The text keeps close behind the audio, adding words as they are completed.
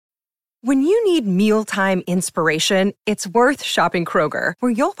When you need mealtime inspiration, it's worth shopping Kroger,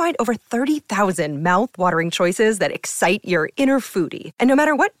 where you'll find over 30,000 mouth-watering choices that excite your inner foodie. And no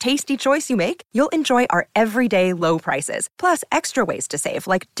matter what tasty choice you make, you'll enjoy our everyday low prices, plus extra ways to save,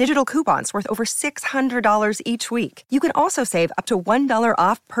 like digital coupons worth over $600 each week. You can also save up to $1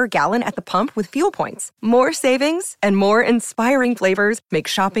 off per gallon at the pump with fuel points. More savings and more inspiring flavors make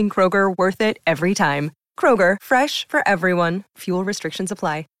shopping Kroger worth it every time. Kroger, fresh for everyone. Fuel restrictions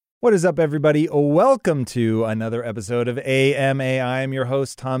apply. What is up, everybody? Welcome to another episode of AMA. I am your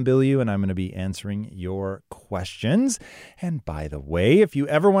host, Tom Bilyeu, and I'm going to be answering your questions. And by the way, if you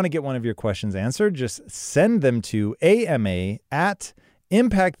ever want to get one of your questions answered, just send them to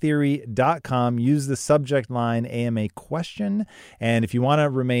AMA@impacttheory.com. Use the subject line AMA question. And if you want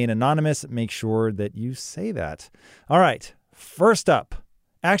to remain anonymous, make sure that you say that. All right, first up.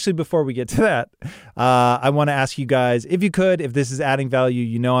 Actually, before we get to that, I want to ask you guys, if you could, if this is adding value,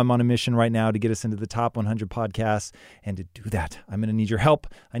 you know I'm on a mission right now to get us into the top 100 podcasts. And to do that, I'm going to need your help.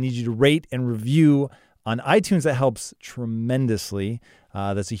 I need you to rate and review on iTunes. That helps tremendously.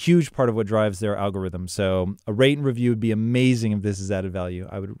 That's a huge part of what drives their algorithm. So a rate and review would be amazing if this is added value.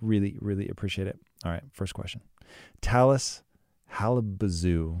 I would really, really appreciate it. All right, first question. Talis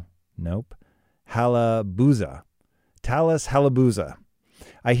Halabuzu. Nope. Halabuza. Talis Halabuza.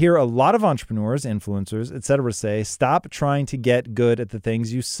 I hear a lot of entrepreneurs, influencers, etc. say, stop trying to get good at the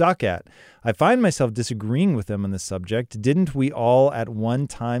things you suck at. I find myself disagreeing with them on this subject. Didn't we all at one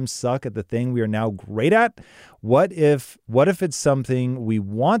time suck at the thing we are now great at? What if it's something we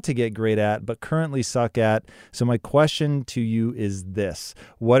want to get great at but currently suck at? So my question to you is this.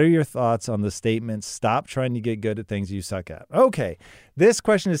 What are your thoughts on the statement, stop trying to get good at things you suck at? Okay, this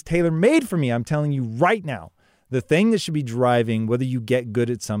question is tailor-made for me. I'm telling you right now. The thing that should be driving whether you get good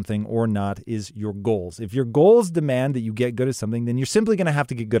at something or not is your goals. If your goals demand that you get good at something, then you're simply going to have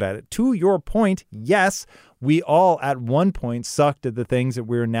to get good at it. To your point, yes, we all at one point sucked at the things that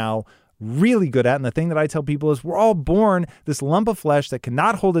we're now really good at. And the thing that I tell people is we're all born this lump of flesh that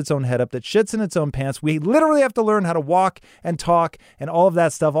cannot hold its own head up, that shits in its own pants. We literally have to learn how to walk and talk and all of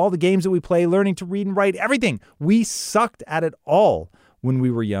that stuff, all the games that we play, learning to read and write, everything. We sucked at it all when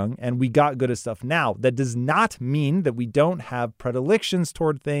we were young, and we got good at stuff now. That does not mean that we don't have predilections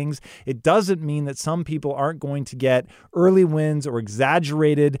toward things. It doesn't mean that some people aren't going to get early wins or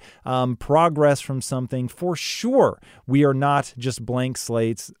exaggerated progress from something. For sure, we are not just blank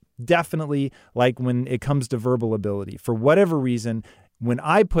slates. Definitely, like when it comes to verbal ability. For whatever reason, when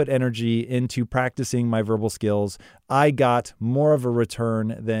I put energy into practicing my verbal skills, I got more of a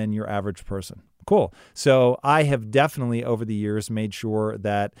return than your average person. Cool. So I have definitely over the years made sure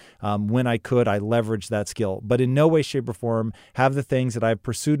that when I could, I leveraged that skill, but in no way, shape, or form have the things that I've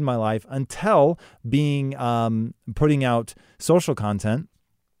pursued in my life until being putting out social content.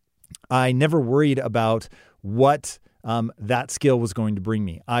 I never worried about what that skill was going to bring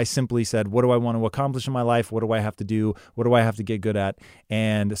me. I simply said, what do I want to accomplish in my life? What do I have to do? What do I have to get good at?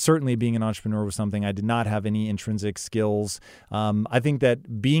 And certainly being an entrepreneur was something I did not have any intrinsic skills. I think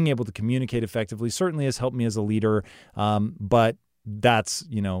that being able to communicate effectively certainly has helped me as a leader. But that's,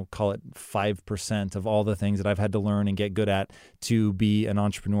 call it 5% of all the things that I've had to learn and get good at to be an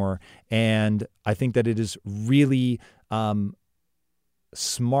entrepreneur. And I think that it is really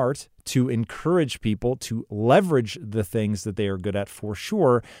smart to encourage people to leverage the things that they are good at for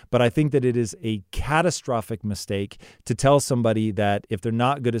sure. But I think that it is a catastrophic mistake to tell somebody that if they're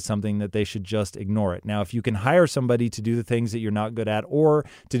not good at something that they should just ignore it. Now, if you can hire somebody to do the things that you're not good at or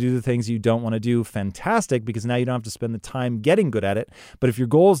to do the things you don't want to do, fantastic, because now you don't have to spend the time getting good at it. But if your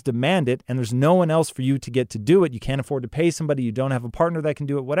goals demand it and there's no one else for you to get to do it, you can't afford to pay somebody, you don't have a partner that can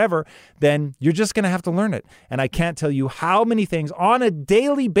do it, whatever, then you're just going to have to learn it. And I can't tell you how many things on a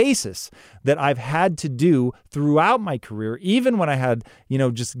daily basis that I've had to do throughout my career, even when I had,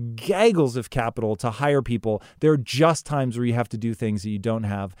 just gaggles of capital to hire people. There are just times where you have to do things that you don't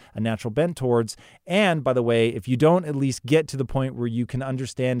have a natural bent towards. And by the way, if you don't at least get to the point where you can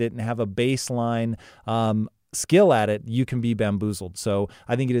understand it and have a baseline skill at it, you can be bamboozled. So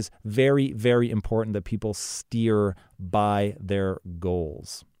I think it is very, very important that people steer by their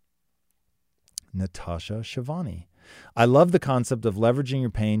goals. Natasha Shivani. I love the concept of leveraging your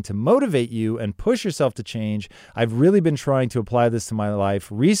pain to motivate you and push yourself to change. I've really been trying to apply this to my life.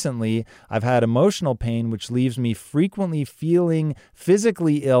 Recently, I've had emotional pain, which leaves me frequently feeling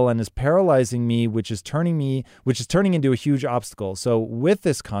physically ill and is paralyzing me, which is turning into a huge obstacle. So with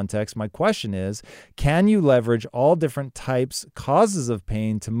this context, my question is, can you leverage all different causes of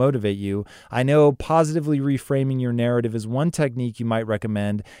pain to motivate you? I know positively reframing your narrative is one technique you might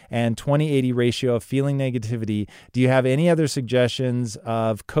recommend, and 20-80 ratio of feeling negativity Do you have any other suggestions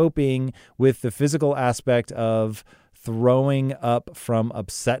of coping with the physical aspect of throwing up from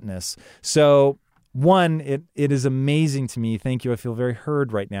upsetness? So one, it is amazing to me, thank you, I feel very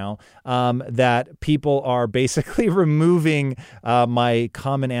heard right now, that people are basically removing my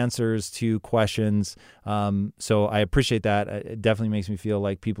common answers to questions. So I appreciate that. It definitely makes me feel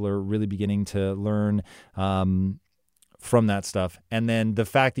like people are really beginning to learn from that stuff. And then the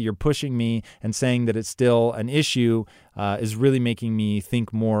fact that you're pushing me and saying that it's still an issue is really making me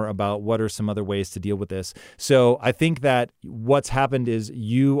think more about what are some other ways to deal with this. So I think that what's happened is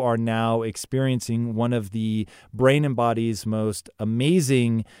you are now experiencing one of the brain and body's most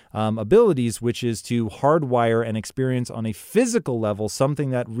amazing abilities, which is to hardwire and experience on a physical level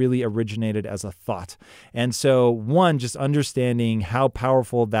something that really originated as a thought. And so one, just understanding how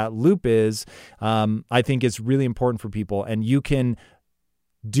powerful that loop is, I think is really important for people. And you can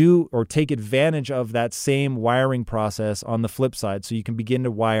do or take advantage of that same wiring process on the flip side. So you can begin to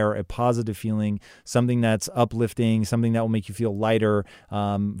wire a positive feeling, something that's uplifting, something that will make you feel lighter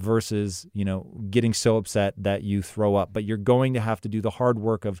versus, getting so upset that you throw up. But you're going to have to do the hard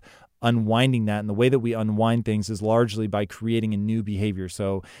work of unwinding that. And the way that we unwind things is largely by creating a new behavior.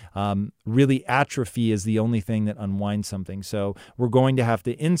 So really atrophy is the only thing that unwinds something. So we're going to have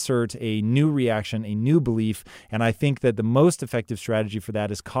to insert a new reaction, a new belief. And I think that the most effective strategy for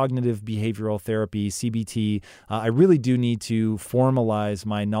that is cognitive behavioral therapy, CBT. I really do need to formalize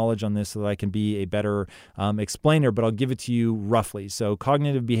my knowledge on this so that I can be a better explainer, but I'll give it to you roughly. So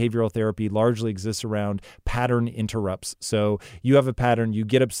cognitive behavioral therapy largely exists around pattern interrupts. So you have a pattern, you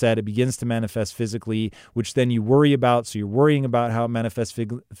get upset, it begins to manifest physically, which then you worry about. So you're worrying about how it manifests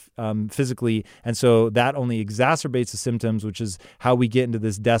physically. And so that only exacerbates the symptoms, which is how we get into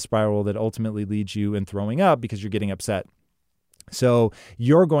this death spiral that ultimately leads you in throwing up because you're getting upset. So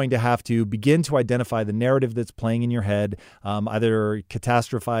you're going to have to begin to identify the narrative that's playing in your head, either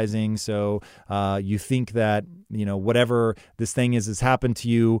catastrophizing. So you think that, whatever this thing is has happened to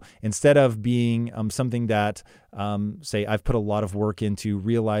you, instead of being something that, say, I've put a lot of work into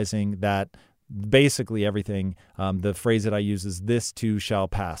realizing that basically everything, the phrase that I use is this too shall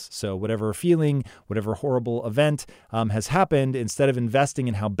pass. So whatever feeling, whatever horrible event has happened, instead of investing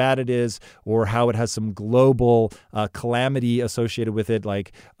in how bad it is or how it has some global calamity associated with it,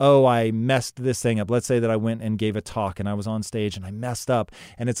 like, oh, I messed this thing up. Let's say that I went and gave a talk and I was on stage and I messed up.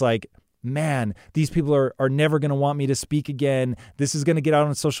 And it's like, man, these people are never going to want me to speak again. This is going to get out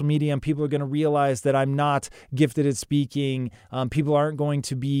on social media and people are going to realize that I'm not gifted at speaking. People aren't going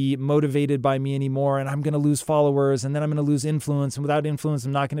to be motivated by me anymore, and I'm going to lose followers, and then I'm going to lose influence. And without influence,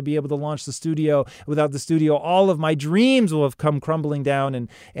 I'm not going to be able to launch the studio. Without the studio, all of my dreams will have come crumbling down,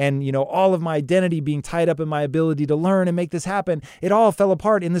 and all of my identity being tied up in my ability to learn and make this happen. It all fell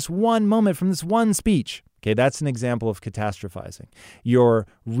apart in this one moment from this one speech. Okay, that's an example of catastrophizing. You're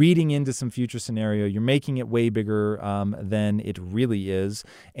reading into some future scenario. You're making it way bigger than it really is.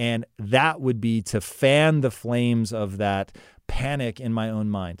 And that would be to fan the flames of that panic in my own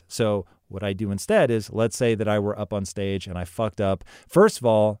mind. So what I do instead is, let's say that I were up on stage and I fucked up. First of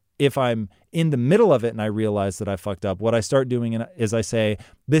all, if I'm in the middle of it and I realize that I fucked up, what I start doing is I say,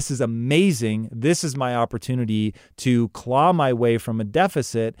 this is amazing. This is my opportunity to claw my way from a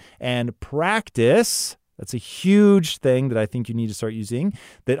deficit and practice. That's a huge thing that I think you need to start using,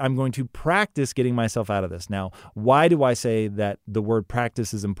 that I'm going to practice getting myself out of this. Now, why do I say that the word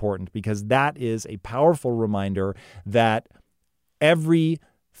practice is important? Because that is a powerful reminder that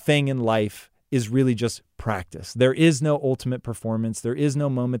everything in life is really just practice. There is no ultimate performance. There is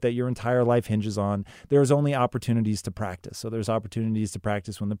no moment that your entire life hinges on. There's only opportunities to practice. So there's opportunities to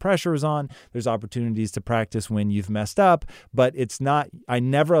practice when the pressure is on. There's opportunities to practice when you've messed up, but I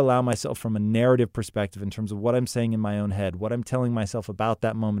never allow myself from a narrative perspective in terms of what I'm saying in my own head, what I'm telling myself about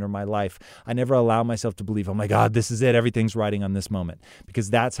that moment or my life. I never allow myself to believe, oh my God, this is it. Everything's riding on this moment,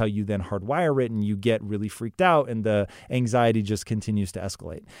 because that's how you then hardwire it and you get really freaked out and the anxiety just continues to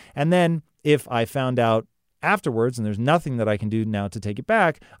escalate. And then if I found out afterwards, and there's nothing that I can do now to take it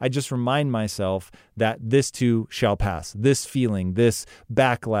back, I just remind myself that this too shall pass. This feeling, this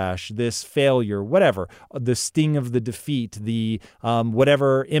backlash, this failure, whatever, the sting of the defeat, the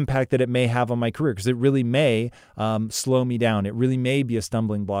whatever impact that it may have on my career, because it really may slow me down. It really may be a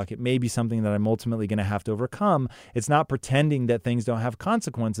stumbling block. It may be something that I'm ultimately going to have to overcome. It's not pretending that things don't have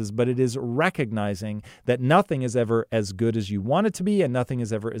consequences, but it is recognizing that nothing is ever as good as you want it to be, and nothing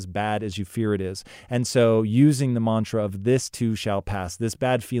is ever as bad as you fear it is. And so using the mantra of this too shall pass, this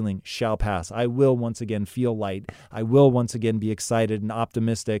bad feeling shall pass. I will once again feel light. I will once again be excited and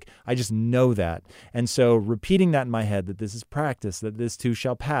optimistic. I just know that. And so repeating that in my head, that this is practice, that this too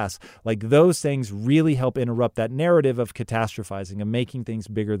shall pass, like those things really help interrupt that narrative of catastrophizing, of making things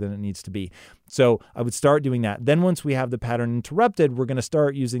bigger than it needs to be. So I would start doing that. Then once we have the pattern interrupted, we're going to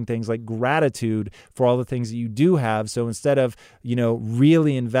start using things like gratitude for all the things that you do have. So instead of,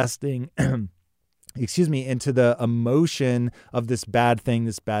 really investing into the emotion of this bad thing,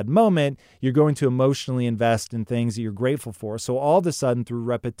 this bad moment, you're going to emotionally invest in things that you're grateful for. So all of a sudden, through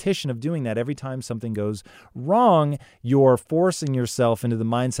repetition of doing that, every time something goes wrong, you're forcing yourself into the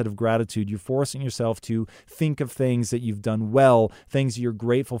mindset of gratitude. You're forcing yourself to think of things that you've done well, things you're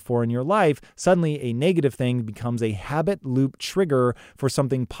grateful for in your life. Suddenly, a negative thing becomes a habit loop trigger for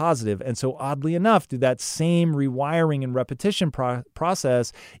something positive. And so oddly enough, through that same rewiring and repetition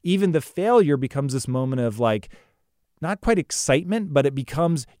process, even the failure becomes this moment of like, not quite excitement, but it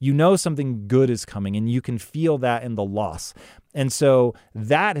becomes, something good is coming and you can feel that in the loss. And so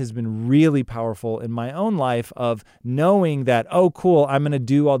that has been really powerful in my own life of knowing that, oh, cool, I'm going to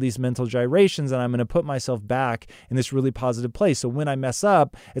do all these mental gyrations and I'm going to put myself back in this really positive place. So when I mess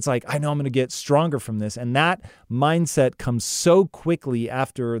up, it's like, I know I'm going to get stronger from this. And that mindset comes so quickly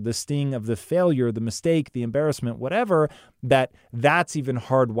after the sting of the failure, the mistake, the embarrassment, whatever, that's even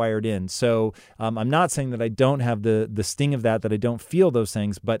hardwired in. So I'm not saying that I don't have the sting of that I don't feel those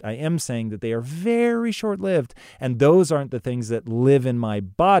things, but I am saying that they are very short-lived. And those aren't the things that live in my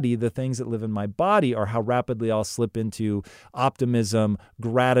body. The things that live in my body are how rapidly I'll slip into optimism,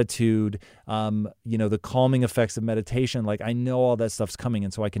 gratitude, the calming effects of meditation. Like I know all that stuff's coming.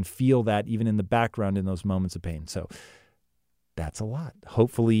 And so I can feel that even in the background in those moments of pain. So that's a lot.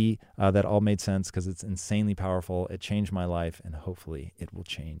 Hopefully that all made sense because it's insanely powerful. It changed my life and hopefully it will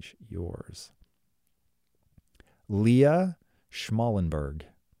change yours. Leah Schmallenberg.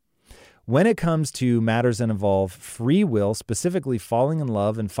 When it comes to matters that involve free will, specifically falling in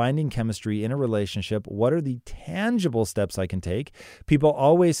love and finding chemistry in a relationship, what are the tangible steps I can take? People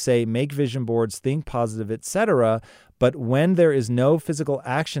always say make vision boards, think positive, etc. But when there is no physical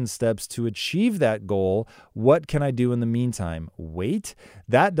action steps to achieve that goal, what can I do in the meantime? Wait,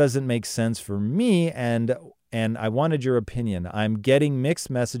 that doesn't make sense for me, and I wanted your opinion. I'm getting mixed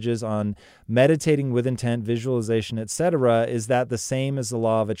messages on meditating with intent, visualization, etc. Is that the same as the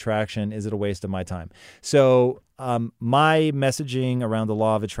law of attraction? Is it a waste of my time? So my messaging around the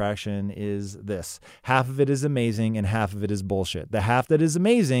law of attraction is this. Half of it is amazing and half of it is bullshit. The half that is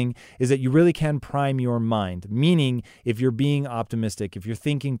amazing is that you really can prime your mind, meaning if you're being optimistic, if you're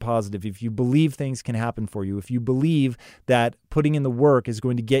thinking positive, if you believe things can happen for you, if you believe that putting in the work is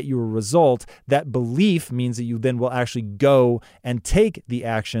going to get you a result, that belief means that you then will actually go and take the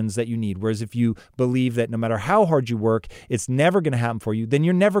actions that you need. Whereas if you believe that no matter how hard you work, it's never going to happen for you, then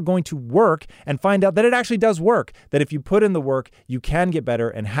you're never going to work and find out that it actually does work. That if you put in the work, you can get better,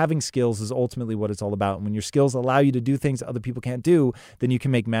 and having skills is ultimately what it's all about. And when your skills allow you to do things other people can't do, then you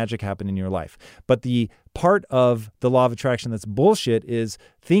can make magic happen in your life. But the part of the law of attraction that's bullshit is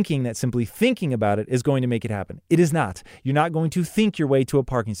thinking that simply thinking about it is going to make it happen. It is not. You're not going to think your way to a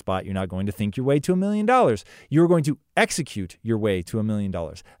parking spot. You're not going to think your way to $1 million. You're going to execute your way to $1 million.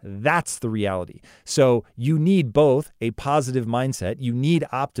 That's the reality. So you need both a positive mindset. You need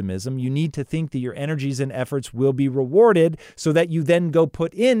optimism. You need to think that your energies and efforts will be rewarded so that you then go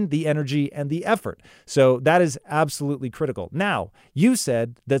put in the energy and the effort. So that is absolutely critical. Now, you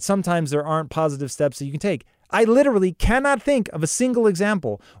said that sometimes there aren't positive steps that you can take. I literally cannot think of a single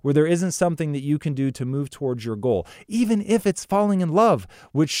example where there isn't something that you can do to move towards your goal, even if it's falling in love,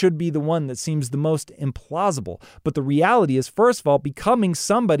 which should be the one that seems the most implausible. But the reality is, first of all, becoming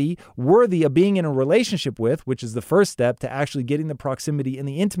somebody worthy of being in a relationship with, which is the first step to actually getting the proximity and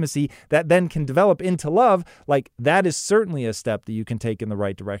the intimacy that then can develop into love, like that is certainly a step that you can take in the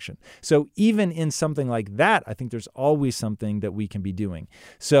right direction. So even in something like that, I think there's always something that we can be doing.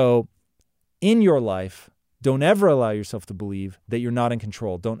 So in your life, don't ever allow yourself to believe that you're not in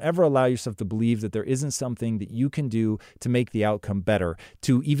control. Don't ever allow yourself to believe that there isn't something that you can do to make the outcome better,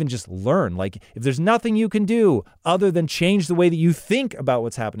 to even just learn. Like if there's nothing you can do other than change the way that you think about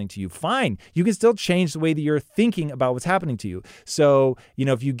what's happening to you, fine. You can still change the way that you're thinking about what's happening to you. So,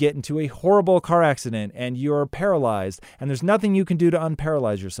 if you get into a horrible car accident and you're paralyzed and there's nothing you can do to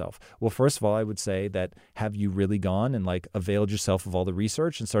unparalyze yourself. Well, first of all, I would say that have you really gone and availed yourself of all the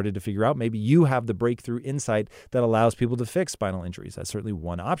research and started to figure out maybe you have the breakthrough insight that allows people to fix spinal injuries. That's certainly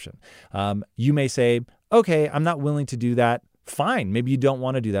one option. You may say, okay, I'm not willing to do that. Fine. Maybe you don't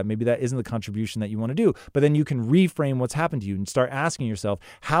want to do that. Maybe that isn't the contribution that you want to do. But then you can reframe what's happened to you and start asking yourself,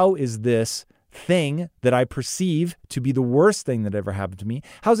 how is this thing that I perceive to be the worst thing that ever happened to me?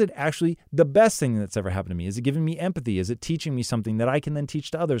 How is it actually the best thing that's ever happened to me? Is it giving me empathy? Is it teaching me something that I can then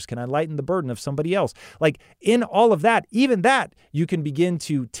teach to others? Can I lighten the burden of somebody else? Like in all of that, even that, you can begin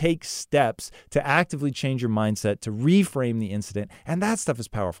to take steps to actively change your mindset, to reframe the incident. And that stuff is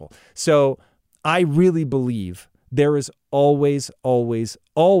powerful. So I really believe there is always, always,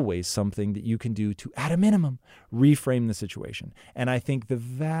 always something that you can do to, at a minimum, reframe the situation. And I think the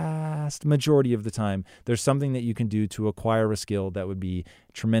vast majority of the time, there's something that you can do to acquire a skill that would be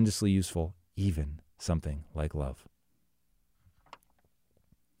tremendously useful, even something like love.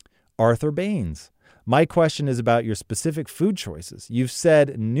 Arthur Baines. My question is about your specific food choices. You've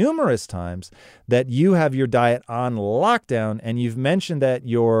said numerous times that you have your diet on lockdown, and you've mentioned that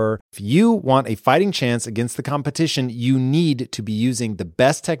if you want a fighting chance against the competition, you need to be using the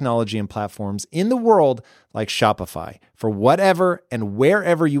best technology and platforms in the world like Shopify. For whatever and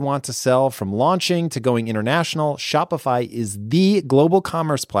wherever you want to sell, from launching to going international, Shopify is the global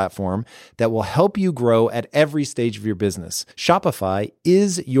commerce platform that will help you grow at every stage of your business. Shopify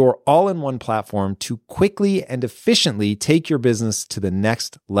is your all-in-one platform to quickly and efficiently take your business to the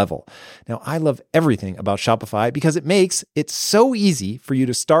next level. Now, I love everything about Shopify because it makes it so easy for you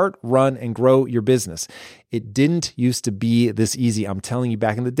to start, run, and grow your business. It didn't used to be this easy. I'm telling you,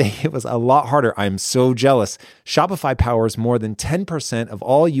 back in the day, it was a lot harder. I'm so jealous. Shopify powers more than 10% of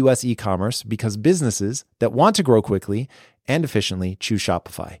all US e-commerce because businesses that want to grow quickly and efficiently choose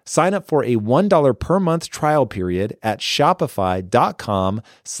Shopify. Sign up for a $1 per month trial period at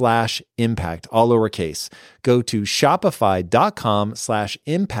shopify.com/impact, all lowercase. Go to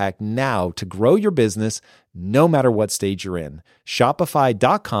shopify.com/impact now to grow your business no matter what stage you're in.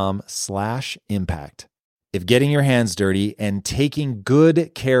 Shopify.com/impact. If getting your hands dirty and taking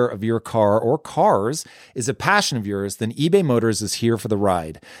good care of your car or cars is a passion of yours, then eBay Motors is here for the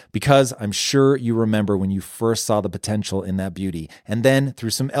ride. Because I'm sure you remember when you first saw the potential in that beauty. And then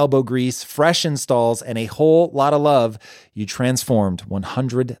through some elbow grease, fresh installs, and a whole lot of love, you transformed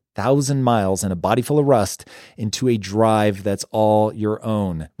 100,000 miles and a body full of rust into a drive that's all your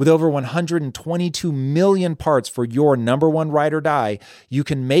own. With over 122 million parts for your number one ride or die, you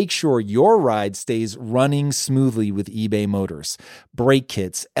can make sure your ride stays running smoothly with eBay Motors. Brake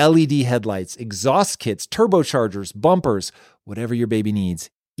kits, LED headlights, exhaust kits, turbochargers, bumpers, whatever your baby needs,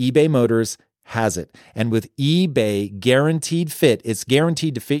 eBay Motors has it. And with eBay Guaranteed Fit, it's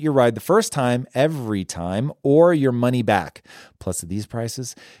guaranteed to fit your ride the first time, every time, or your money back. Plus, at these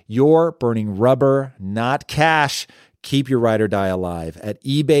prices, you're burning rubber, not cash. Keep your ride or die alive at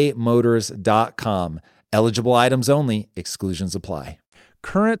ebaymotors.com. Eligible items only. Exclusions apply.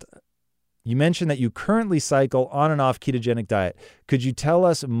 You mentioned that you currently cycle on and off ketogenic diet. Could you tell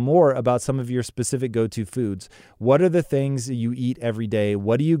us more about some of your specific go-to foods? What are the things that you eat every day?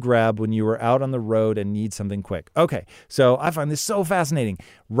 What do you grab when you are out on the road and need something quick? Okay, so I find this so fascinating.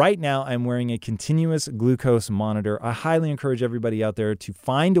 Right now, I'm wearing a continuous glucose monitor. I highly encourage everybody out there to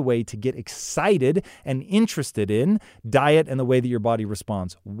find a way to get excited and interested in diet and the way that your body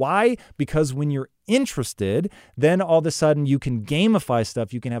responds. Why? Because when you're interested, then all of a sudden you can gamify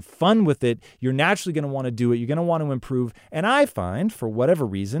stuff. You can have fun with it. You're naturally going to want to do it. You're going to want to improve. And I find, for whatever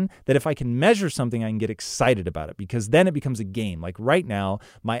reason, that if I can measure something, I can get excited about it because then it becomes a game. Like right now,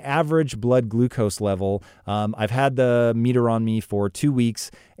 my average blood glucose level, I've had the meter on me for 2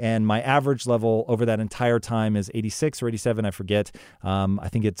 weeks, and my average level over that entire time is 86 or 87. I forget. I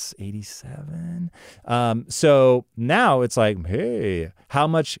think it's 87. So now it's like, hey, how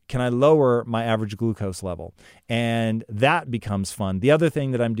much can I lower my average glucose level? And that becomes fun. The other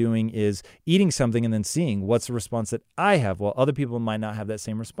thing that I'm doing is eating something and then seeing what's the response that I have. Well, other people might not have that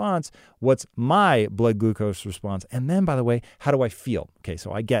same response. What's my blood glucose response? And then, by the way, how do I feel? Okay,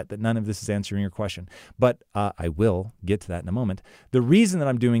 so I get that none of this is answering your question, but I will get to that in a moment. The reason that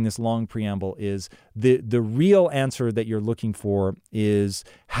I'm doing this long preamble is the real answer that you're looking for is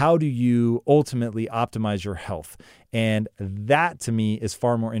how do you ultimately optimize your health? And that, to me, is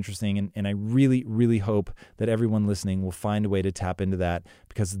far more interesting. And I really, really hope that everyone listening will find a way to tap into that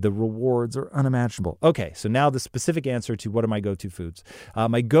because the rewards are unimaginable. Okay, so now the specific answer to what are my go-to foods.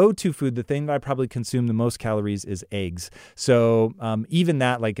 My go-to food, the thing that I probably consume the most calories is eggs. So even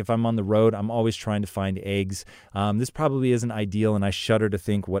that, like if I'm on the road, I'm always trying to find eggs. This probably isn't ideal, and I shudder to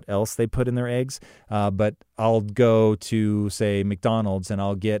think what else they put in their eggs. But I'll go to, say, McDonald's, and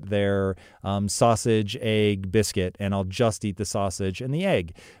I'll get their sausage, egg, biscuit, and I'll just eat the sausage and the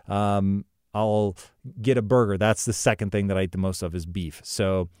egg. I'll get a burger. That's the second thing that I eat the most of is beef.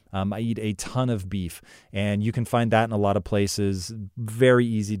 So I eat a ton of beef, and you can find that in a lot of places. Very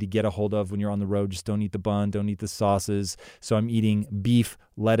easy to get a hold of when you're on the road. Just don't eat the bun, don't eat the sauces. So I'm eating beef,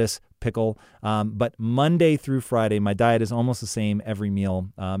 lettuce, pickle. But Monday through Friday, my diet is almost the same every meal.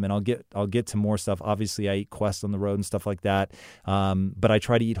 And I'll get to more stuff. Obviously, I eat Quest on the road and stuff like that. But I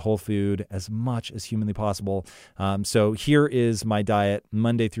try to eat whole food as much as humanly possible. So here is my diet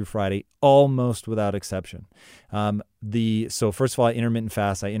Monday through Friday, almost without exception. So first of all, I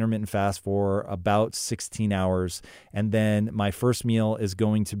intermittent fast for about 16 hours. And then my first meal is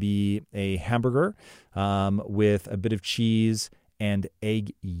going to be a hamburger with a bit of cheese and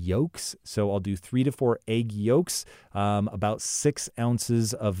egg yolks. So I'll do 3 to 4 egg yolks, about 6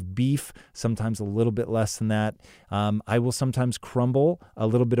 ounces of beef, sometimes a little bit less than that. I will sometimes crumble a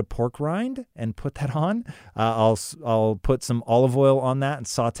little bit of pork rind and put that on. I'll put some olive oil on that and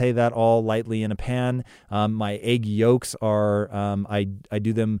saute that all lightly in a pan. My egg yolks are, I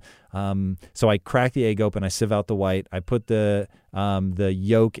do them, so I crack the egg open, I sieve out the white, I put the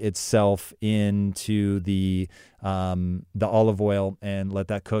yolk itself into the olive oil and let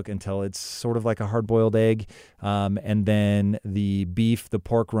that cook until it's sort of like a hard-boiled egg. And then the beef, the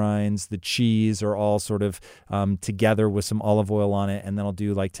pork rinds, the cheese are all sort of together with some olive oil on it. And then I'll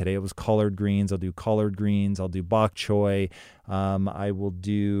do, like today it was collard greens. I'll do collard greens. I'll do bok choy. I will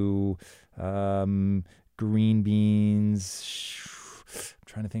do green beans. I'm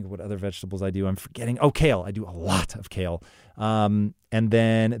trying to think of what other vegetables I do. I'm forgetting. Oh, kale. I do a lot of kale. And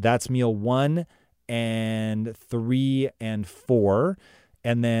then that's meal 1 and 3 and 4.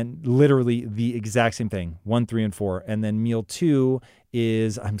 And then literally the exact same thing, 1, 3, and 4. And then meal 2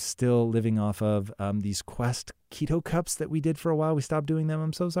 is I'm still living off of these Quest keto cups that we did for a while. We stopped doing them.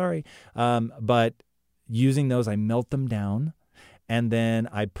 I'm so sorry. But using those, I melt them down. And then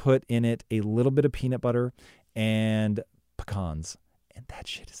I put in it a little bit of peanut butter and pecans. And that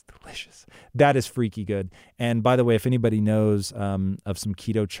shit is delicious. That is freaky good. And by the way, if anybody knows of some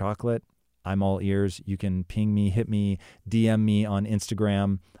keto chocolate, I'm all ears. You can ping me, hit me, DM me on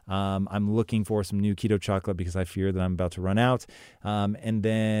Instagram. I'm looking for some new keto chocolate because I fear that I'm about to run out. And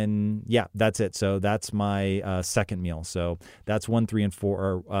then, yeah, that's it. So that's my second meal. So that's 1, 3, and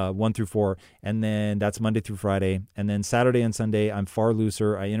 4, or 1 through 4. And then that's Monday through Friday. And then Saturday and Sunday, I'm far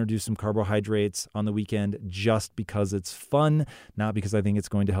looser. I introduce some carbohydrates on the weekend just because it's fun, not because I think it's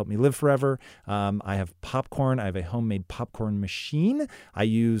going to help me live forever. I have popcorn. I have a homemade popcorn machine. I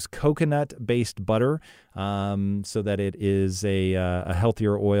use coconut-based butter so that it is a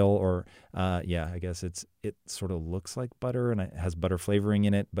healthier oil, or I guess it sort of looks like butter and it has butter flavoring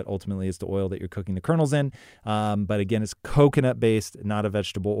in it, but ultimately it's the oil that you're cooking the kernels in. But again, it's coconut-based, not a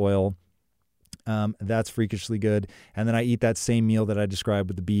vegetable oil. That's freakishly good. And then I eat that same meal that I described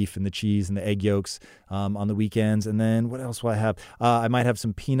with the beef and the cheese and the egg yolks on the weekends. And then what else will I have? I might have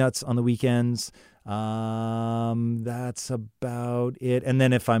some peanuts on the weekends. That's about it. And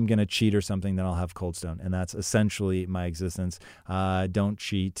then if I'm going to cheat or something, then I'll have Cold Stone. And that's essentially my existence. Don't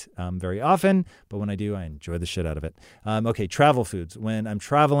cheat very often, but when I do, I enjoy the shit out of it. Okay, travel foods. When I'm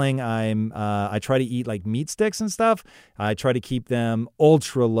traveling, I try to eat like meat sticks and stuff. I try to keep them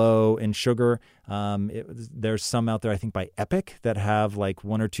ultra low in sugar. There's some out there, I think by Epic, that have like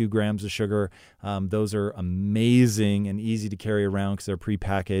 1 or 2 grams of sugar. Those are amazing and easy to carry around because they're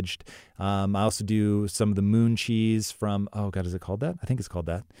prepackaged. I also do some of the moon cheese from, oh God, is it called that? I think it's called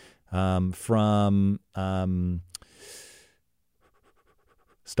that. From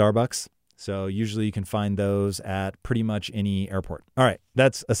Starbucks. So usually you can find those at pretty much any airport. All right.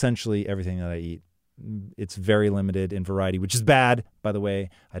 That's essentially everything that I eat. It's very limited in variety, which is bad, by the way.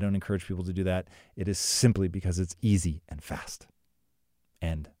 I don't encourage people to do that. It is simply because it's easy and fast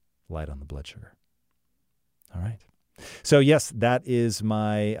and light on the blood sugar. All right. So yes, that is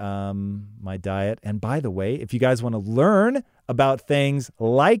my my diet. And by the way, if you guys want to learn about things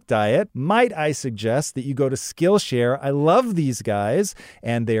like diet, might I suggest that you go to Skillshare. I love these guys,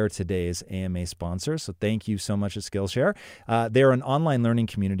 and they are today's AMA sponsor. So thank you so much to Skillshare. They're an online learning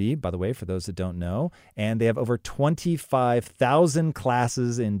community, by the way, for those that don't know, and they have over 25,000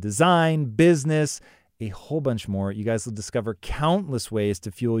 classes in design, business, a whole bunch more. You guys will discover countless ways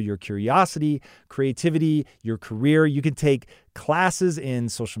to fuel your curiosity, creativity, your career. You can take classes in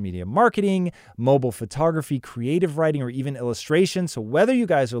social media marketing, mobile photography, creative writing, or even illustration. So whether you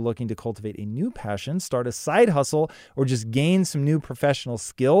guys are looking to cultivate a new passion, start a side hustle, or just gain some new professional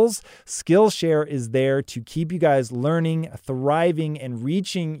skills, Skillshare is there to keep you guys learning, thriving, and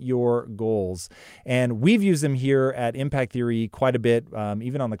reaching your goals. And we've used them here at Impact Theory quite a bit,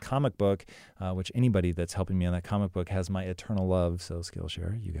 even on the comic book, which anybody that's helping me on that comic book has my eternal love. So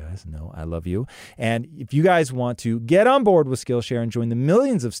Skillshare, you guys know I love you. And if you guys want to get on board with Skillshare and join the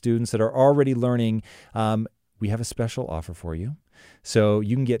millions of students that are already learning, we have a special offer for you. So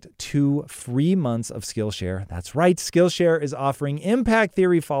you can get 2 free months of Skillshare. That's right. Skillshare is offering Impact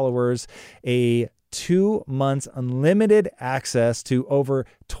Theory followers a 2 months unlimited access to over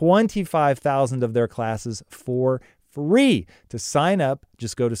 25,000 of their classes for free. To sign up,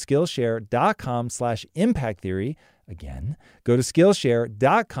 just go to Skillshare.com/impacttheory. Again, go to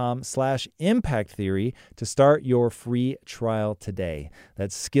Skillshare.com/impacttheory to start your free trial today.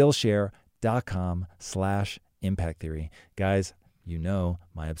 That's Skillshare.com/impacttheory. Guys, you know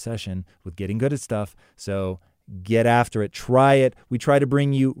my obsession with getting good at stuff, so get after it. Try it. We try to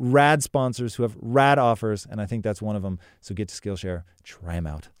bring you rad sponsors who have rad offers, and I think that's one of them. So get to Skillshare. Try them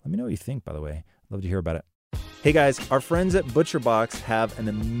out. Let me know what you think, by the way. I'd love to hear about it. Hey guys, our friends at ButcherBox have an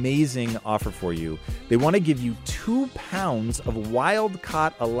amazing offer for you. They want to give you 2 pounds of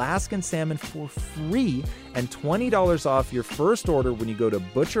wild-caught Alaskan salmon for free and $20 off your first order when you go to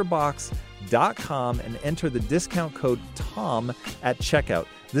butcherbox.com and enter the discount code TOM at checkout.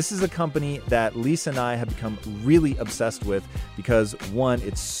 This is a company that Lisa and I have become really obsessed with because, one,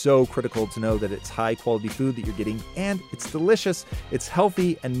 it's so critical to know that it's high-quality food that you're getting, and it's delicious, it's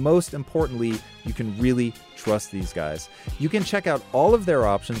healthy, and most importantly, you can really trust these guys. You can check out all of their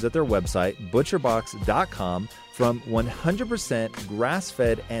options at their website, butcherbox.com, from 100%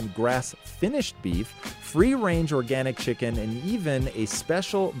 grass-fed and grass-finished beef, free-range organic chicken, and even a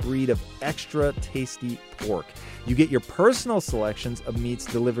special breed of extra tasty pork. You get your personal selections of meats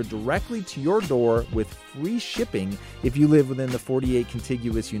delivered directly to your door with free shipping if you live within the 48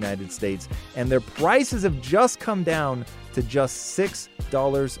 contiguous United States. And their prices have just come down to just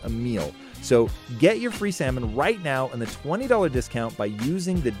 $6 a meal. So get your free salmon right now and the $20 discount by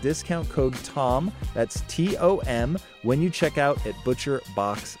using the discount code TOM, that's TOM, when you check out at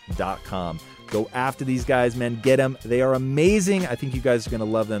butcherbox.com. Go after these guys, man. Get them. They are amazing. I think you guys are going to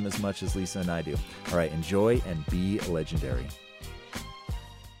love them as much as Lisa and I do. All right, enjoy and be legendary.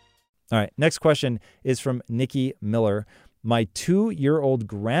 All right, next question is from Nikki Miller. My 2-year-old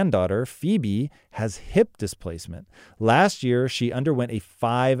granddaughter, Phoebe, has hip displacement. Last year, she underwent a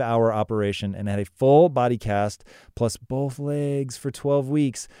 5-hour operation and had a full body cast plus both legs for 12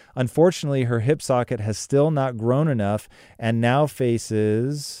 weeks. Unfortunately, her hip socket has still not grown enough and now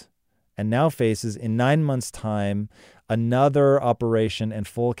faces in 9 months' time another operation and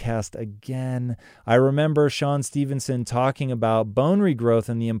full cast again. I remember Sean Stevenson talking about bone regrowth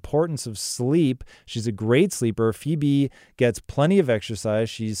and the importance of sleep. She's a great sleeper. Phoebe gets plenty of exercise.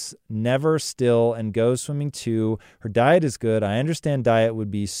 She's never still and goes swimming too. Her diet is good. I understand diet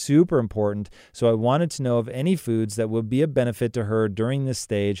would be super important, so I wanted to know of any foods that would be a benefit to her during this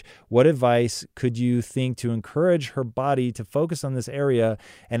stage. What advice could you think to encourage her body to focus on this area,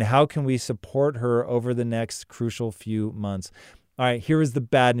 and how can we support her over the next crucial few months? All right, here is the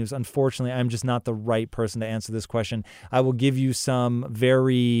bad news. Unfortunately, I'm just not the right person to answer this question. I will give you some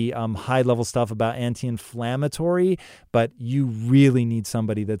very high-level stuff about anti-inflammatory, but you really need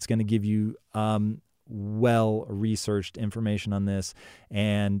somebody that's going to give you well-researched information on this,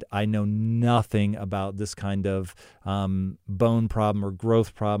 and I know nothing about this kind of bone problem or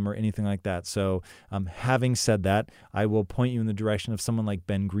growth problem or anything like that. So having said that, I will point you in the direction of someone like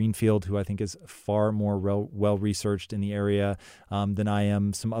Ben Greenfield, who I think is far more well-researched in the area than I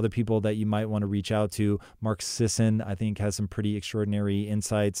am. Some other people that you might want to reach out to. Mark Sisson, I think, has some pretty extraordinary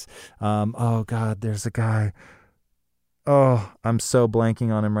insights. Oh, God, there's a guy. Oh, I'm so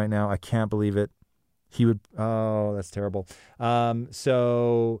blanking on him right now. I can't believe it. He would, oh, that's terrible.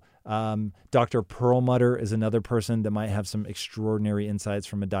 Dr. Perlmutter is another person that might have some extraordinary insights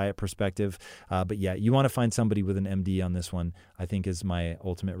from a diet perspective. But yeah, you want to find somebody with an MD on this one, I think, is my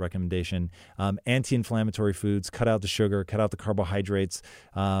ultimate recommendation. Anti-inflammatory foods, cut out the sugar, cut out the carbohydrates.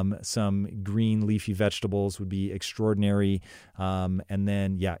 Some green leafy vegetables would be extraordinary. And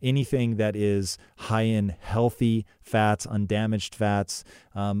then, yeah, anything that is high in healthy fats, undamaged fats.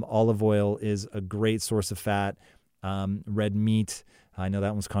 Olive oil is a great source of fat. Red meat. I know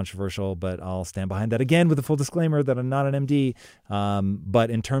that one's controversial, but I'll stand behind that again with a full disclaimer that I'm not an MD. But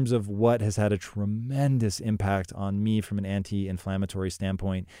in terms of what has had a tremendous impact on me from an anti-inflammatory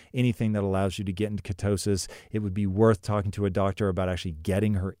standpoint, anything that allows you to get into ketosis, it would be worth talking to a doctor about actually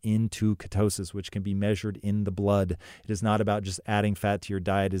getting her into ketosis, which can be measured in the blood. It is not about just adding fat to your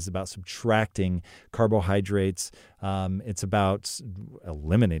diet. It is about subtracting carbohydrates. It's about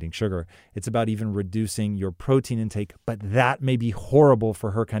eliminating sugar. It's about even reducing your protein intake, but that may be horrible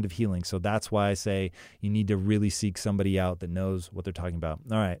for her kind of healing. So that's why I say you need to really seek somebody out that knows what they're talking about.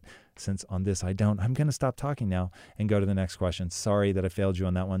 All right. Since on this I don't, I'm going to stop talking now and go to the next question. Sorry that I failed you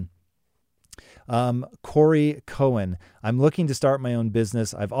on that one. Corey Cohen, I'm looking to start my own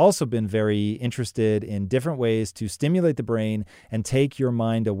business. I've also been very interested in different ways to stimulate the brain and take your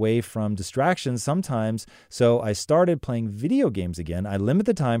mind away from distractions sometimes. So I started playing video games again. I limit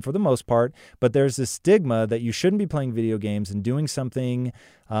the time for the most part, but there's this stigma that you shouldn't be playing video games and doing something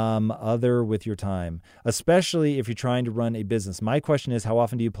other with your time, especially if you're trying to run a business. My question is, how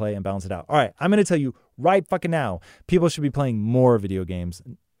often do you play and balance it out? All right, I'm going to tell you right fucking now, people should be playing more video games.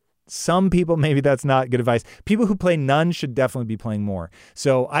 Some people, maybe that's not good advice. People who play none should definitely be playing more.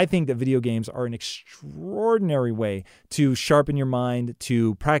 So I think that video games are an extraordinary way to sharpen your mind,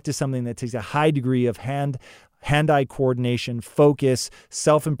 to practice something that takes a high degree of hand-eye coordination, focus,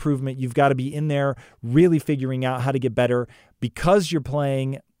 self-improvement. You've got to be in there really figuring out how to get better. Because you're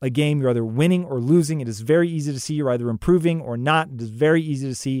playing a game, you're either winning or losing. It is very easy to see you're either improving or not. It is very easy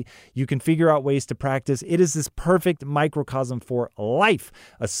to see you can figure out ways to practice. It is this perfect microcosm for life,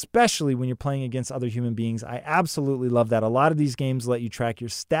 especially when you're playing against other human beings. I absolutely love that. A lot of these games let you track your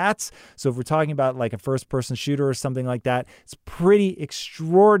stats. So if we're talking about like a first-person shooter or something like that, it's pretty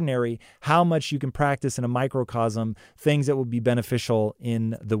extraordinary how much you can practice in a microcosm, things that will be beneficial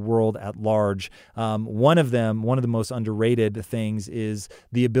in the world at large. One of the most underrated things is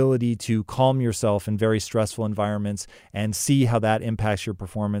the ability to calm yourself in very stressful environments and see how that impacts your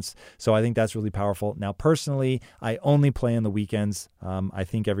performance. So I think that's really powerful. Now, personally, I only play on the weekends. I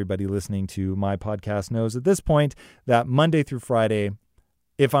think everybody listening to my podcast knows at this point that Monday through Friday,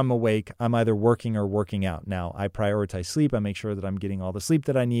 if I'm awake, I'm either working or working out. Now, I prioritize sleep. I make sure that I'm getting all the sleep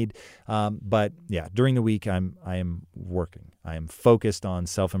that I need. But yeah, during the week, I am working. I am focused on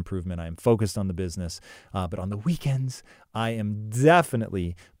self-improvement. I am focused on the business. But on the weekends, I am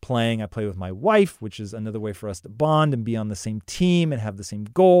definitely playing. I play with my wife, which is another way for us to bond and be on the same team and have the same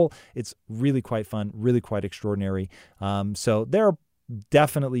goal. It's really quite fun, really quite extraordinary. So there are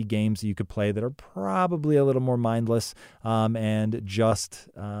definitely games that you could play that are probably a little more mindless and just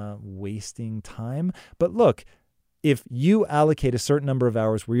wasting time. But look, if you allocate a certain number of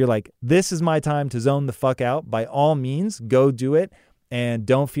hours where you're like, this is my time to zone the fuck out, by all means, go do it and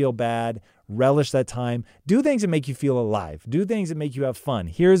don't feel bad. Relish that time. Do things that make you feel alive. Do things that make you have fun.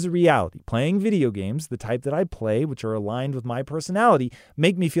 Here's the reality. Playing video games, the type that I play, which are aligned with my personality,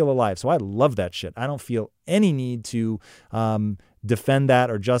 make me feel alive. So I love that shit. I don't feel any need to defend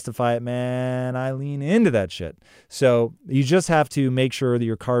that or justify it. Man, I lean into that shit. So you just have to make sure that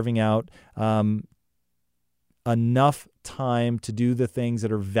you're carving out enough time to do the things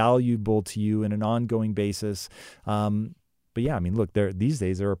that are valuable to you in an ongoing basis. But yeah, I mean, look, these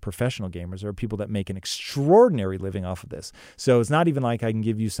days there are professional gamers. There are people that make an extraordinary living off of this. So it's not even like I can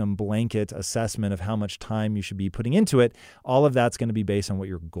give you some blanket assessment of how much time you should be putting into it. All of that's going to be based on what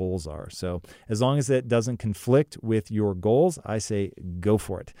your goals are. So as long as it doesn't conflict with your goals, I say go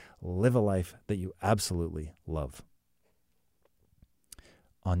for it. Live a life that you absolutely love.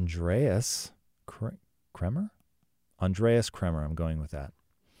 Andreas Kremer? Andreas Kremer, I'm going with that.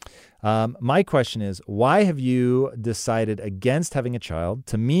 My question is, why have you decided against having a child?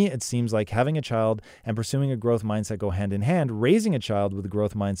 To me, it seems like having a child and pursuing a growth mindset go hand in hand. Raising a child with a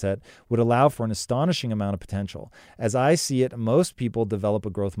growth mindset would allow for an astonishing amount of potential. As I see it, most people develop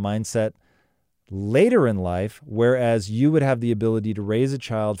a growth mindset later in life, whereas you would have the ability to raise a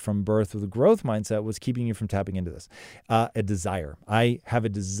child from birth with a growth mindset was keeping you from tapping into this. A desire. I have a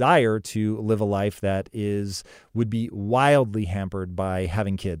desire to live a life that would be wildly hampered by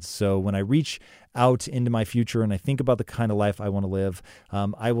having kids. So when I reach out into my future and I think about the kind of life I want to live,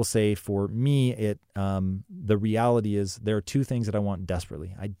 I will say for me, the reality is there are two things that I want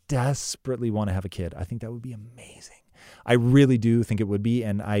desperately. I desperately want to have a kid. I think that would be amazing. I really do think it would be,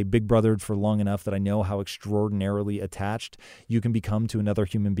 and I big brothered for long enough that I know how extraordinarily attached you can become to another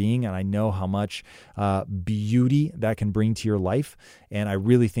human being, and I know how much beauty that can bring to your life, and I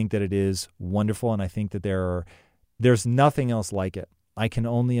really think that it is wonderful, and I think that there's nothing else like it. I can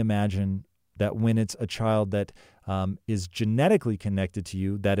only imagine that when it's a child that is genetically connected to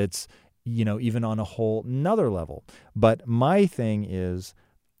you, that it's even on a whole nother level. But my thing is,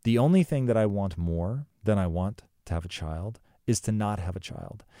 the only thing that I want more than I want to have a child is to not have a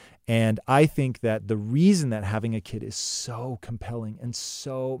child. And I think that the reason that having a kid is so compelling and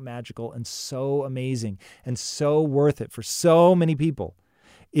so magical and so amazing and so worth it for so many people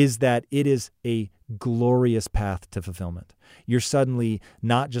is that it is a glorious path to fulfillment. You're suddenly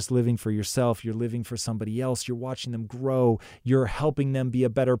not just living for yourself, you're living for somebody else. You're watching them grow. You're helping them be a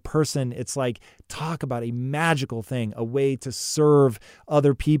better person. It's like, talk about a magical thing, a way to serve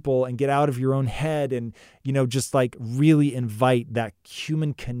other people and get out of your own head and, just like really invite that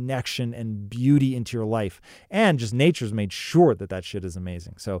human connection and beauty into your life. And just nature's made sure that that shit is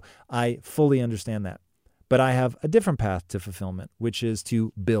amazing. So I fully understand that. But I have a different path to fulfillment, which is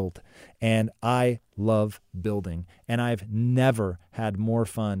to build. And I love building. And I've never had more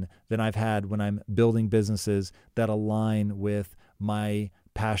fun than I've had when I'm building businesses that align with my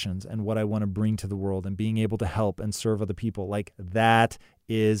passions and what I want to bring to the world and being able to help and serve other people. Like, that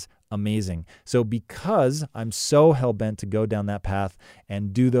is amazing. So because I'm so hell-bent to go down that path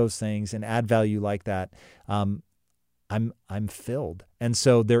and do those things and add value like that, I'm filled. And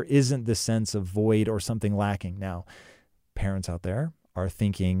so there isn't this sense of void or something lacking. Now, parents out there are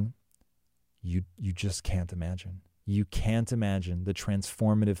thinking, you just can't imagine. You can't imagine the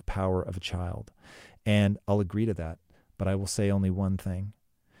transformative power of a child. And I'll agree to that, but I will say only one thing.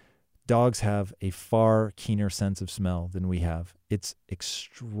 Dogs have a far keener sense of smell than we have. It's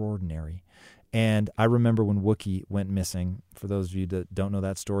extraordinary. And I remember when Wookie went missing. For those of you that don't know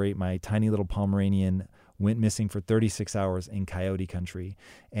that story, my tiny little Pomeranian went missing for 36 hours in coyote country,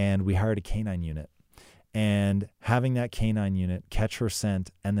 and we hired a canine unit. And having that canine unit catch her scent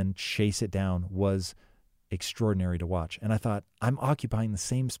and then chase it down was extraordinary to watch. And I thought, I'm occupying the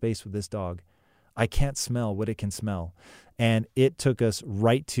same space with this dog. I can't smell what it can smell. And it took us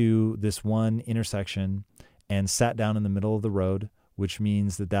right to this one intersection and sat down in the middle of the road, which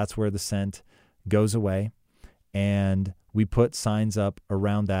means that that's where the scent goes away. And we put signs up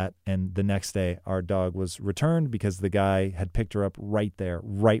around that. And the next day, our dog was returned because the guy had picked her up right there,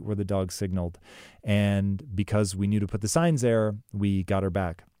 right where the dog signaled. And because we knew to put the signs there, we got her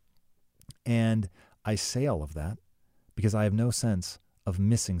back. And I say all of that because I have no sense of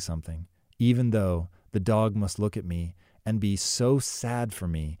missing something, even though the dog must look at me and be so sad for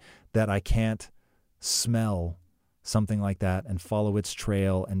me that I can't smell something like that and follow its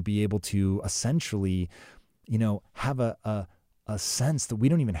trail and be able to essentially, have a sense that we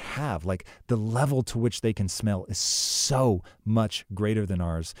don't even have. Like, the level to which they can smell is so much greater than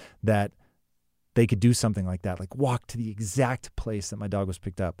ours that they could do something like that, like walk to the exact place that my dog was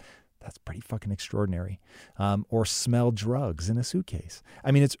picked up. That's pretty fucking extraordinary. Or smell drugs in a suitcase.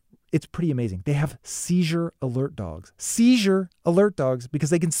 I mean, it's pretty amazing. They have seizure alert dogs. Seizure alert dogs because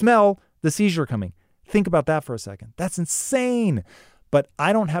they can smell the seizure coming. Think about that for a second. That's insane. But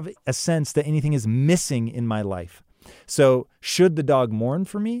I don't have a sense that anything is missing in my life. So should the dog mourn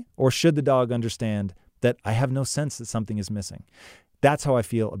for me, or should the dog understand that I have no sense that something is missing? That's how I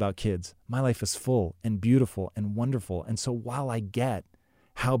feel about kids. My life is full and beautiful and wonderful. And so while I get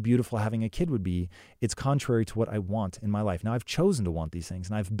how beautiful having a kid would be, it's contrary to what I want in my life. Now, I've chosen to want these things,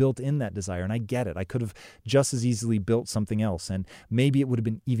 and I've built in that desire, and I get it. I could have just as easily built something else, and maybe it would have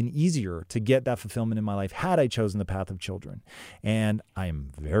been even easier to get that fulfillment in my life had I chosen the path of children. And I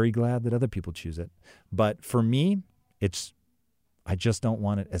am very glad that other people choose it. But for me, I just don't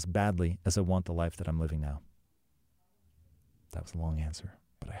want it as badly as I want the life that I'm living now. That was a long answer,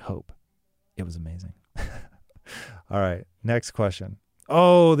 but I hope it was amazing. All right, next question.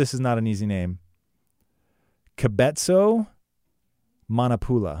 Oh, this is not an easy name. Kebetso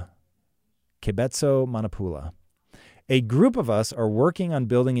Manapula. Kebetso Manapula. A group of us are working on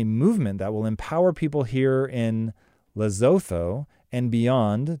building a movement that will empower people here in Lesotho and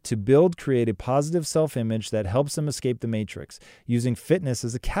beyond to create a positive self-image that helps them escape the matrix, using fitness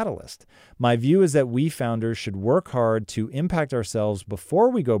as a catalyst. My view is that we founders should work hard to impact ourselves before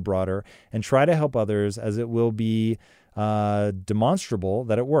we go broader and try to help others, as it will be demonstrable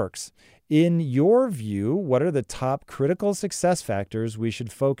that it works. In your view, what are the top critical success factors we should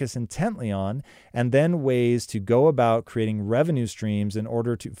focus intently on, and then ways to go about creating revenue streams in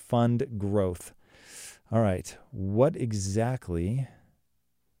order to fund growth? All right, what exactly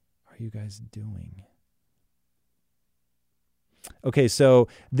are you guys doing? Okay, so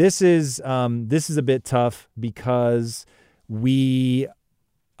this is a bit tough because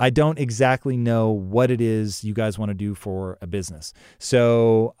I don't exactly know what it is you guys want to do for a business.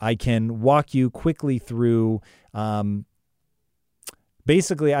 So I can walk you quickly through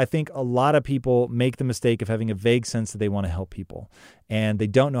Basically, I think a lot of people make the mistake of having a vague sense that they want to help people, and they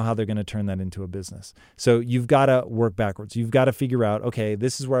don't know how they're going to turn that into a business. So you've got to work backwards. You've got to figure out, okay,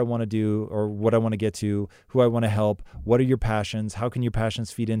 this is where I want to do or what I want to get to, who I want to help, what are your passions, how can your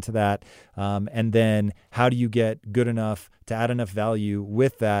passions feed into that, and then how do you get good enough to add enough value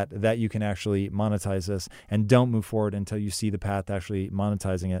with that you can actually monetize this, and don't move forward until you see the path to actually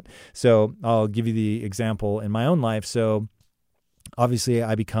monetizing it. So I'll give you the example in my own life. So obviously,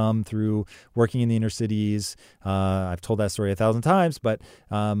 I become through working in the inner cities. I've told that story 1,000 times, but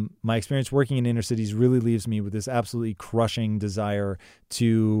my experience working in inner cities really leaves me with this absolutely crushing desire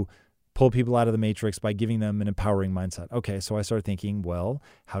to pull people out of the matrix by giving them an empowering mindset. Okay, so I started thinking, well,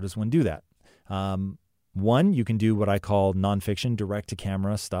 how does one do that? One, you can do what I call nonfiction,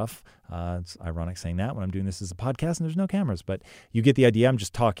 direct-to-camera stuff. It's ironic saying that when I'm doing this as a podcast and there's no cameras, but you get the idea. I'm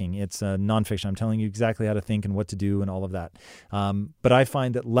just talking. It's nonfiction. I'm telling you exactly how to think and what to do and all of that. But I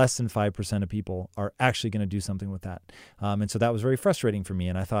find that less than 5% of people are actually going to do something with that. And so that was very frustrating for me.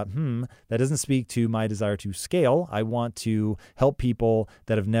 And I thought, that doesn't speak to my desire to scale. I want to help people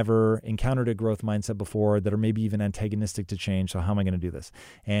that have never encountered a growth mindset before, that are maybe even antagonistic to change. So how am I going to do this?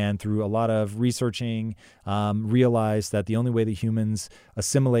 And through a lot of researching, realized that the only way that humans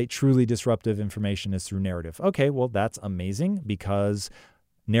assimilate truly disruptive information is through narrative. Okay, well, that's amazing because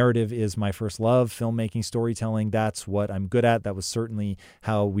narrative is my first love, filmmaking, storytelling. That's what I'm good at. That was certainly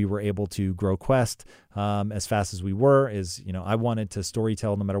how we were able to grow Quest as fast as we were. I wanted to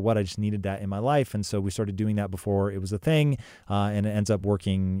storytell no matter what. I just needed that in my life. And so we started doing that before it was a thing. And it ends up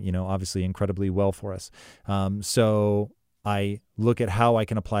working, obviously incredibly well for us. So I look at how I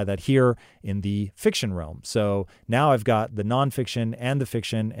can apply that here in the fiction realm. So now I've got the nonfiction and the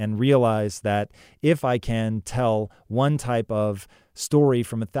fiction, and realize that if I can tell one type of story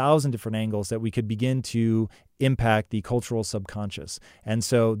from 1,000 different angles, that we could begin to impact the cultural subconscious. And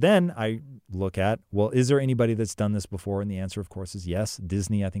so then I look at, well, is there anybody that's done this before? And the answer, of course, is yes.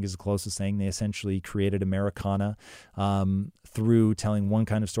 Disney, I think, is the closest thing. They essentially created Americana through telling one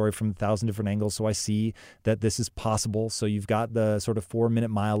kind of story from 1,000 different angles. So I see that this is possible. So you've got the sort of 4-minute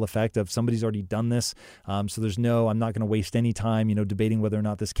mile effect of somebody's already done this. So I'm not going to waste any time, debating whether or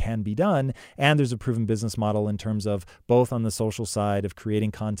not this can be done. And there's a proven business model in terms of both on the social side of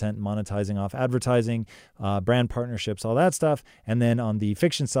creating content, monetizing off advertising, brand partnerships, all that stuff. And then on the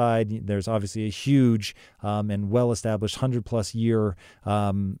fiction side, there's obviously a huge and well-established 100+ year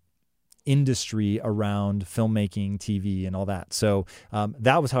industry around filmmaking, TV, and all that. So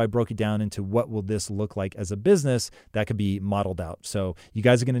that was how I broke it down into what will this look like as a business that could be modeled out. So you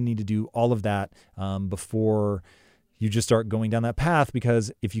guys are going to need to do all of that before you just start going down that path,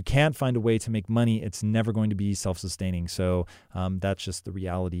 because if you can't find a way to make money, it's never going to be self-sustaining. So that's just the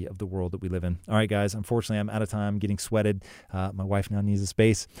reality of the world that we live in. All right, guys, unfortunately, I'm out of time, getting sweated. My wife now needs a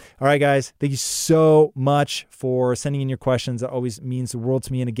space. All right, guys, thank you so much for sending in your questions. That always means the world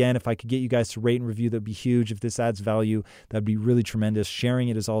to me. And again, if I could get you guys to rate and review, that'd be huge. If this adds value, that'd be really tremendous. Sharing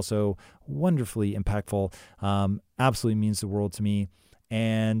it is also wonderfully impactful. Absolutely means the world to me.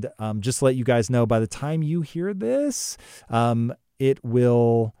 And just to let you guys know, by the time you hear this, it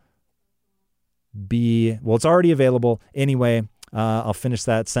will be, it's already available. Anyway, I'll finish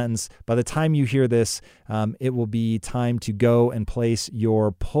that sentence. By the time you hear this, it will be time to go and place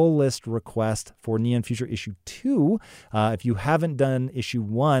your pull list request for Neon Future issue 2. If you haven't done issue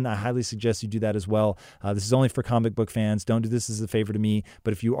 1, I highly suggest you do that as well. This is only for comic book fans. Don't do this as a favor to me.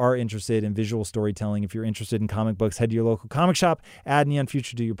 But if you are interested in visual storytelling, if you're interested in comic books, head to your local comic shop, add Neon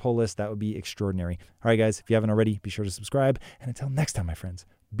Future to your pull list. That would be extraordinary. All right, guys, if you haven't already, be sure to subscribe. And until next time, my friends,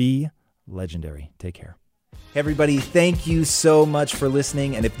 be legendary. Take care. Hey everybody, thank you so much for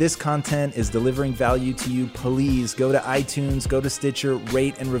listening. And if this content is delivering value to you, please go to iTunes, go to Stitcher,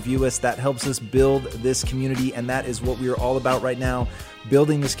 rate and review us. That helps us build this community. And that is what we are all about right now.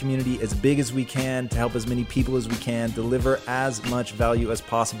 Building this community as big as we can to help as many people as we can, deliver as much value as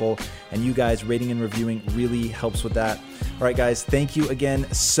possible. And you guys rating and reviewing really helps with that. All right, guys, thank you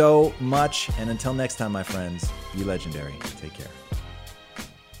again so much. And until next time, my friends, be legendary. Take care.